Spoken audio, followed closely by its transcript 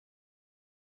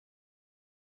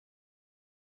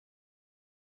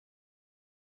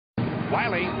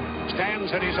Wiley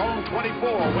stands at his own 24,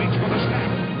 waits for the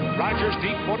snap. Rogers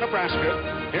deep for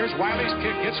Nebraska. Here's Wiley's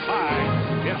kick, it's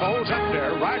high. It holds up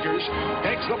there. Rogers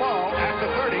takes the ball at the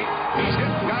 30. He's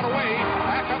hit and got away.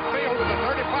 Back upfield to the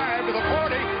 35, to the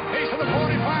 40. He's to the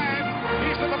 45.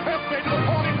 He's to the 50, to the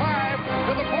 45,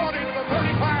 to the 40, to the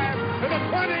 35, to the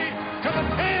 20, to the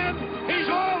 10. He's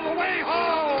all the way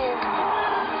home.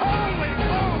 Holy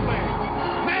moly.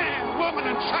 Man, woman,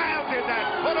 and child did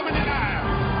that. Put him in the aisle.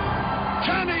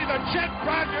 Johnny the Jet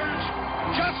Rogers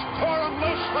just tore them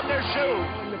loose from their shoe.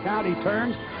 The county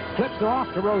turns, flips it off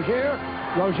to Rozier.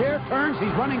 Rozier turns,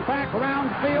 he's running back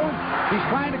around the field. He's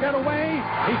trying to get away.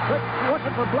 He's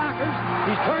looking for blockers.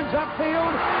 He turns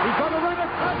upfield. He's going to run a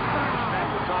touchdown.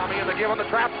 Tommy in the give on the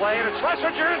trap play, and it's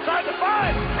Schlesinger inside the 5.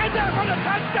 And there for the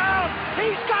touchdown.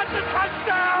 He's got the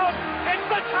touchdown. It's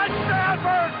the touchdown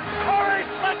for Corey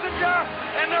Schlesinger,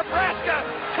 and Nebraska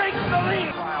takes the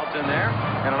lead. Childs in there,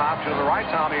 and an option to the right.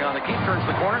 Tommy on the keep, turns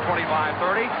the corner,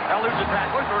 25-30. Eludes a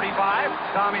tackler, 35.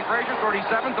 Tommy Frazier,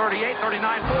 37, 38,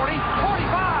 39, 40,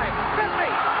 45, 50,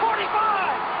 45,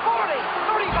 40,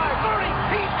 35, 30.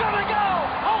 He's gonna go.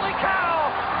 Holy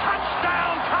cow!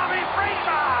 Touchdown, Tommy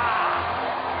Frazier.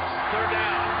 Third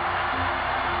down.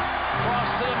 Cross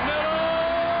to the middle.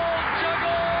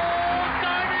 Juggle.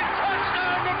 Diving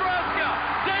touchdown, Nebraska.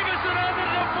 Davison on the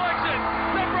deflection.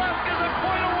 Nebraska's a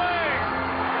point away.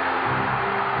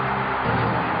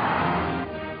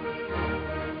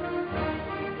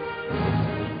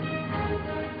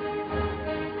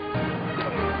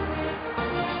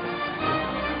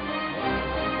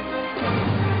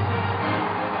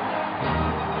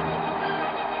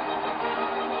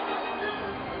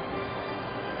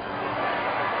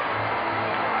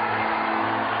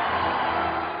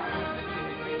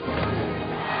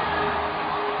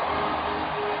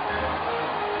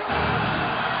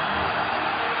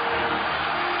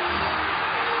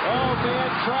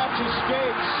 Trout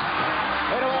escapes.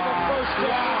 They don't have a first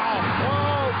down.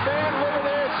 Oh, man, look at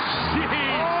this. Jeez.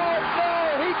 Oh,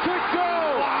 no, he could go.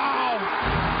 Wow.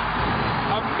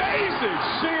 Amazing.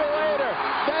 See you later.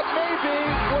 That may be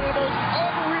one of the most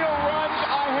unreal runs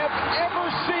I have ever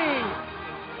seen.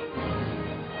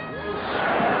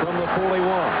 From the 41.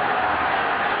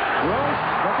 Gross,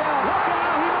 look out, look out.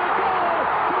 He might go.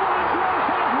 Come on, Gross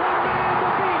has one man to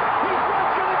beat. He's not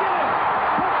going to get it.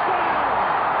 Touchdown.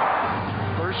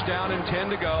 First down and 10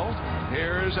 to go.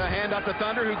 Here's a hand up to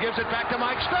Thunder, who gives it back to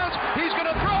Mike Stutz. He's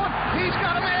going to throw it. He's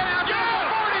got a man out there.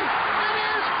 40. It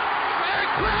is.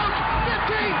 And Crouch.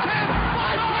 15, 10.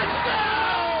 5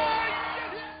 touchdown.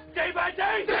 Day by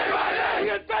day. Day by day.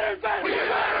 We get better and better. We get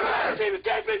better and better. The team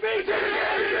can't be beat.